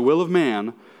by the will of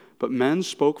man, but men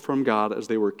spoke from God as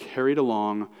they were carried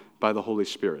along by the Holy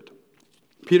Spirit.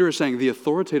 Peter is saying the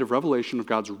authoritative revelation of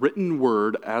God's written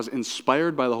word as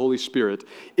inspired by the Holy Spirit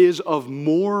is of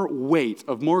more weight,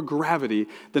 of more gravity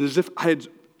than as if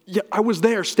I was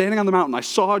there standing on the mountain. I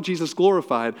saw Jesus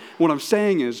glorified. What I'm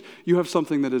saying is you have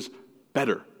something that is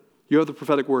better. You have the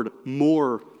prophetic word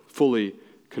more fully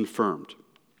confirmed.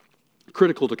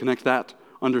 Critical to connect that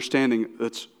understanding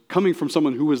that's coming from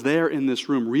someone who was there in this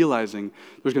room, realizing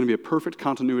there's going to be a perfect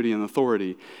continuity and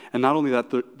authority. And not only that,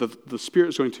 the Spirit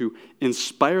is going to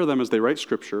inspire them as they write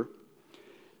Scripture,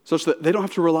 such that they don't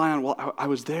have to rely on, well, I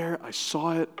was there, I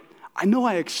saw it, I know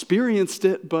I experienced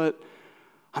it, but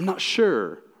I'm not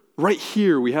sure. Right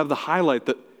here, we have the highlight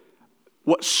that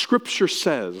what Scripture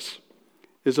says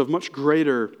is of much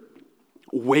greater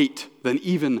weight than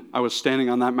even I was standing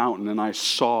on that mountain and I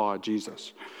saw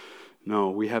Jesus.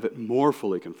 No, we have it more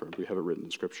fully confirmed. We have it written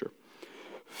in Scripture.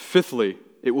 Fifthly,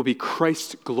 it will be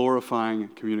Christ-glorifying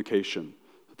communication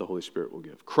that the Holy Spirit will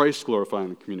give. Christ glorifying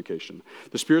the communication.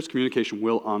 The Spirit's communication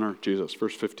will honor Jesus.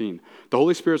 Verse 15. The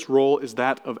Holy Spirit's role is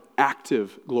that of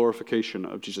active glorification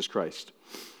of Jesus Christ.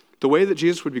 The way that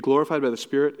Jesus would be glorified by the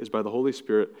Spirit is by the Holy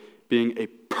Spirit being a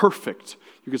perfect,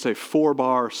 you could say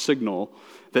 4-bar signal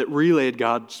that relayed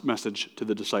God's message to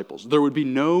the disciples. There would be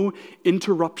no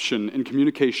interruption in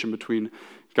communication between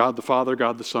God the Father,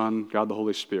 God the Son, God the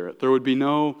Holy Spirit. There would be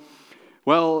no,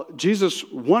 well, Jesus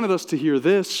wanted us to hear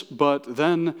this, but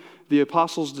then the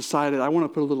apostles decided, I want to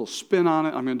put a little spin on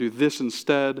it, I'm going to do this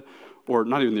instead. Or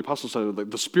not even the apostles said,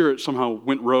 the Spirit somehow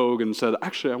went rogue and said,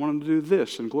 actually, I want him to do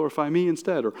this and glorify me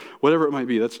instead, or whatever it might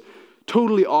be. That's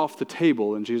totally off the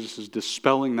table, and Jesus is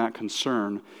dispelling that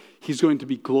concern. He's going to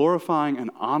be glorifying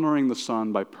and honoring the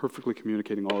Son by perfectly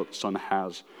communicating all that the Son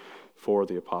has for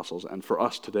the apostles, and for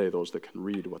us today, those that can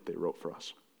read what they wrote for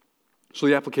us. So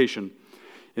the application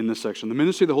in this section, the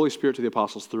ministry of the Holy Spirit to the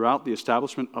apostles throughout the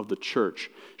establishment of the church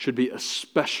should be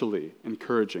especially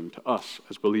encouraging to us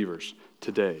as believers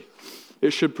today.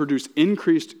 It should produce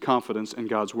increased confidence in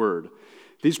God's word.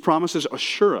 These promises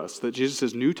assure us that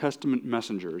Jesus' New Testament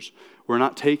messengers were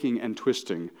not taking and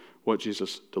twisting what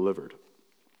Jesus delivered.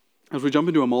 As we jump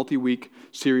into a multi-week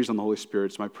series on the Holy Spirit,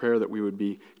 it's my prayer that we would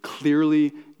be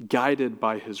clearly guided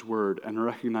by his word and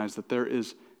recognize that there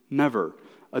is never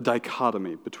a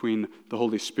dichotomy between the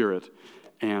Holy Spirit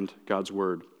and God's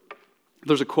word.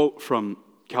 There's a quote from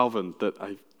Calvin that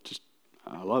I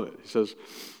love it. He says,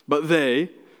 but they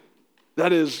say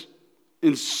that it is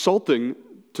insulting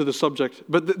to the subject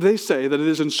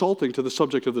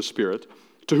of the Spirit,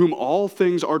 to whom all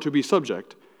things are to be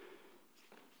subject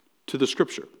to the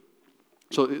Scripture.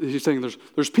 So he's saying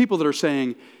there's people that are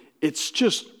saying it's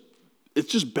just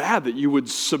bad that you would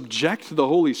subject the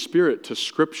Holy Spirit to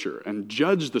Scripture and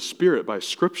judge the Spirit by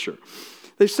Scripture.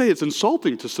 They say it's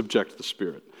insulting to subject the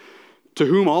Spirit, to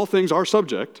whom all things are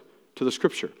subject to the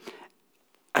Scripture,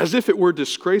 as if it were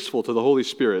disgraceful to the Holy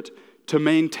Spirit to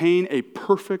maintain a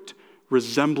perfect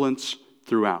resemblance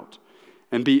throughout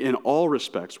and be in all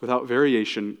respects, without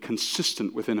variation,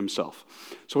 consistent within himself.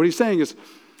 So what he's saying is,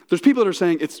 there's people that are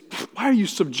saying, why are you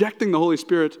subjecting the Holy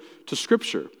Spirit to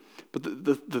Scripture? But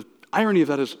the irony of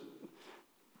that is,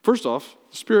 first off,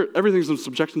 the Spirit, everything's in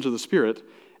subjection to the Spirit,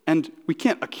 and we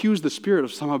can't accuse the Spirit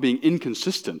of somehow being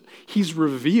inconsistent. He's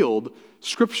revealed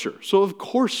Scripture. So of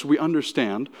course we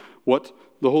understand what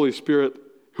the Holy Spirit,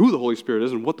 who the Holy Spirit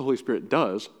is, and what the Holy Spirit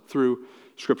does through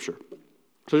Scripture.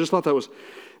 So I just thought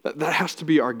that has to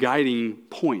be our guiding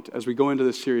point as we go into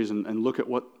this series and look at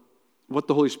what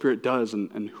the Holy Spirit does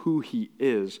and who he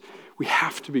is. We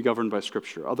have to be governed by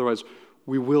Scripture. Otherwise,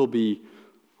 we will be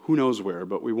who knows where,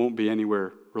 but we won't be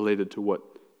anywhere related to what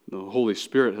the Holy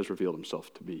Spirit has revealed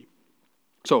himself to be.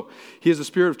 So, he is the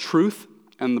Spirit of truth,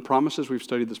 and the promises we've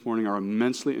studied this morning are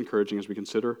immensely encouraging as we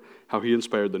consider how he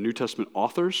inspired the New Testament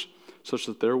authors such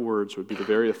that their words would be the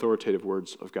very authoritative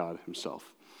words of God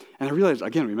himself. And I realize,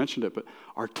 again, we mentioned it, but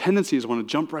our tendency is to want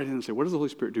to jump right in and say, what does the Holy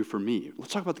Spirit do for me?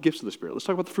 Let's talk about the gifts of the Spirit. Let's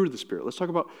talk about the fruit of the Spirit. Let's talk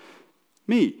about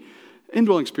me.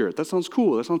 Indwelling Spirit. That sounds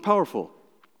cool. That sounds powerful.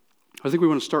 I think we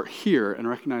want to start here and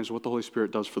recognize what the Holy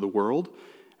Spirit does for the world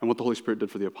and what the Holy Spirit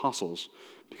did for the apostles,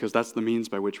 because that's the means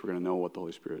by which we're going to know what the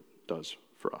Holy Spirit does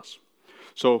for us.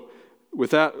 So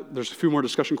with that, there's a few more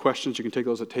discussion questions. You can take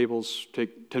those at tables,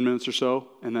 take 10 minutes or so,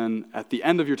 and then at the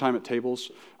end of your time at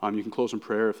tables, you can close in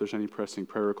prayer. If there's any pressing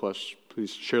prayer requests,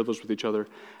 please share those with each other.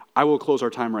 I will close our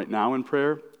time right now in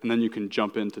prayer, and then you can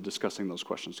jump into discussing those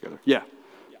questions together. Yeah?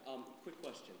 Quick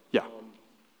question. Yeah.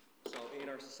 So in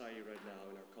our society right now,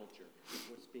 in our culture,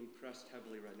 what's being pressed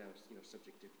heavily right now is,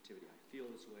 subjectivity. I feel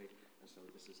this way, and so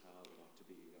this is how it ought to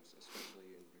be,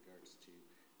 especially in regards to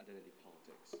identity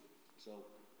politics. So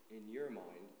in your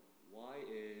mind, why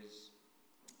is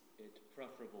it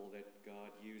preferable that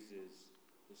God uses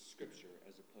the Scripture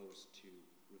as opposed to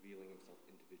revealing himself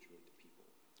individually to people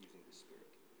using the Spirit?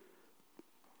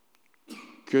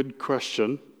 Good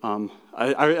question.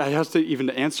 I have to even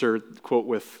answer, quote,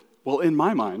 with, well, in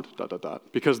my mind, ...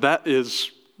 because that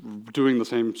is doing the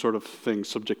same sort of thing,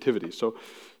 subjectivity. So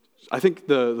I think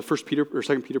the 1 Peter or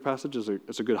 2 Peter passage is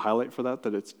a good highlight for that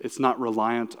it's not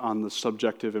reliant on the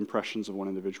subjective impressions of one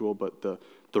individual, but the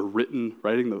written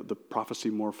writing, the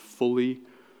prophecy more fully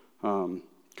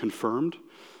confirmed.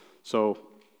 So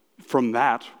from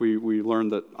that, we learn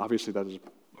that obviously that is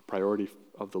a priority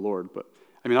of the Lord. But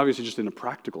I mean, obviously just in a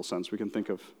practical sense, we can think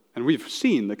of, and we've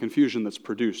seen the confusion that's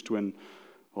produced when,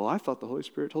 well, I thought the Holy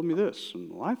Spirit told me this,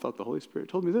 and well, I thought the Holy Spirit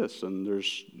told me this, and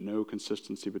there's no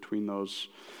consistency between those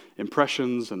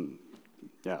impressions, and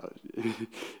it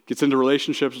gets into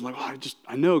relationships, and like, well,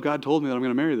 I know God told me that I'm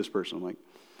going to marry this person. I'm like,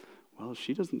 well,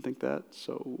 she doesn't think that,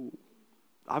 so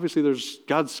obviously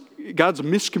God's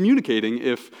miscommunicating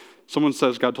if someone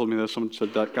says, God told me this, someone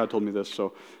said, God told me this.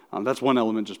 So that's one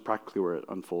element just practically where it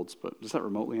unfolds. But does that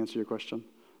remotely answer your question?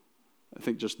 I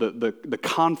think just the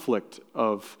conflict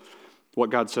of what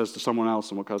God says to someone else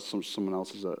and what God says to someone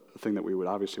else is a thing that we would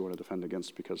obviously want to defend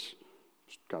against, because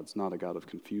God's not a God of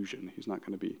confusion. He's not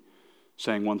going to be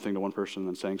saying one thing to one person and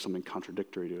then saying something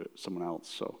contradictory to someone else.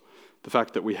 So the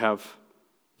fact that we have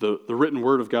the written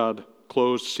word of God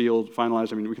closed, sealed,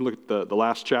 finalized. I mean, we can look at the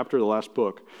last chapter, the last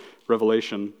book,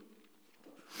 Revelation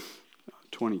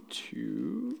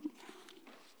 22.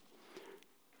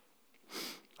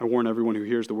 I warn everyone who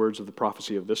hears the words of the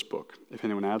prophecy of this book. If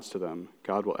anyone adds to them,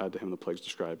 God will add to him the plagues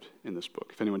described in this book.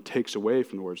 If anyone takes away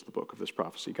from the words of the book of this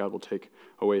prophecy, God will take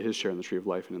away his share in the tree of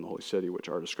life and in the holy city, which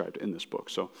are described in this book.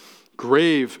 So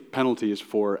grave penalties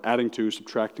for adding to,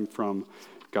 subtracting from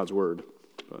God's word.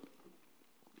 But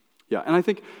yeah, and I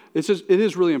think it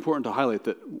is really important to highlight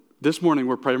that this morning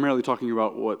we're primarily talking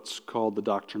about what's called the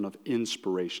doctrine of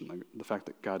inspiration, the fact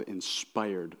that God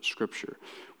inspired Scripture.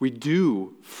 We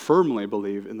do firmly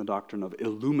believe in the doctrine of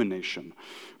illumination,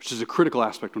 which is a critical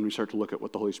aspect when we start to look at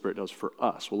what the Holy Spirit does for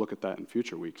us. We'll look at that in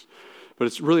future weeks. But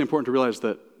it's really important to realize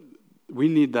that we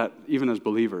need that, even as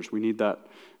believers, we need that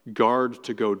guard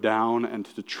to go down and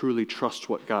to truly trust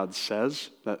what God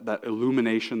says, that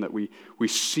illumination, that we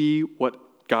see what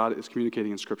God is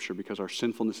communicating in Scripture because our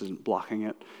sinfulness isn't blocking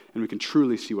it, and we can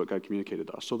truly see what God communicated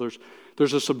to us. So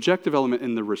there's a subjective element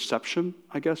in the reception,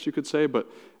 I guess you could say,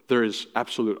 but there is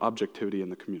absolute objectivity in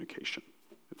the communication,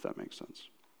 if that makes sense.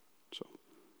 So,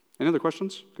 any other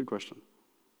questions? Good question.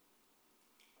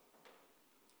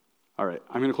 All right,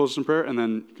 I'm going to close this in prayer, and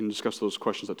then you can discuss those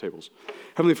questions at tables.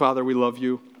 Heavenly Father, we love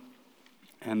you,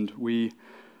 and we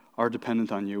are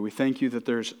dependent on you. We thank you that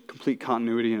there's complete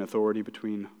continuity and authority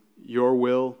between your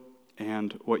will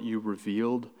and what you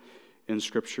revealed in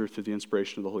Scripture through the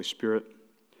inspiration of the Holy Spirit.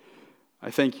 I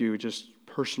thank you just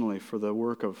personally for the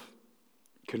work of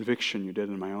conviction you did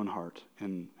in my own heart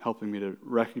in helping me to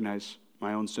recognize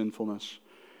my own sinfulness,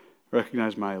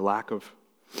 recognize my lack of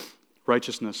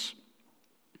righteousness,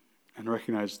 and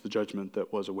recognize the judgment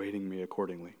that was awaiting me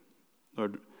accordingly.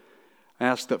 Lord, I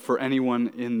ask that for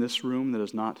anyone in this room that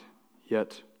has not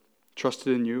yet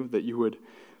trusted in you, that you would,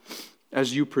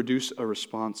 as you produce a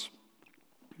response,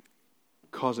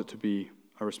 cause it to be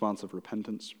a response of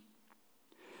repentance.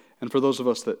 And for those of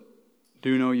us that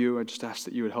do know you, I just ask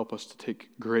that you would help us to take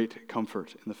great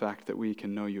comfort in the fact that we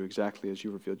can know you exactly as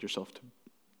you revealed yourself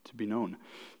to be known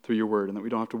through your word, and that we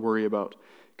don't have to worry about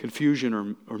confusion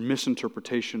or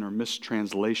misinterpretation or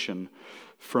mistranslation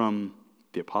from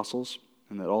the apostles,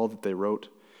 and that all that they wrote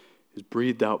is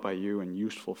breathed out by you and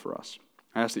useful for us.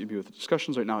 I ask that you be with the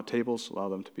discussions right now at tables, allow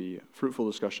them to be fruitful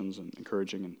discussions and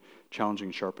encouraging and challenging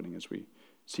and sharpening as we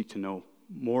seek to know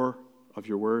more of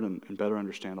your word and better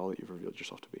understand all that you've revealed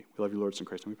yourself to be. We love you, Lord, in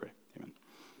Christ, and we pray. Amen.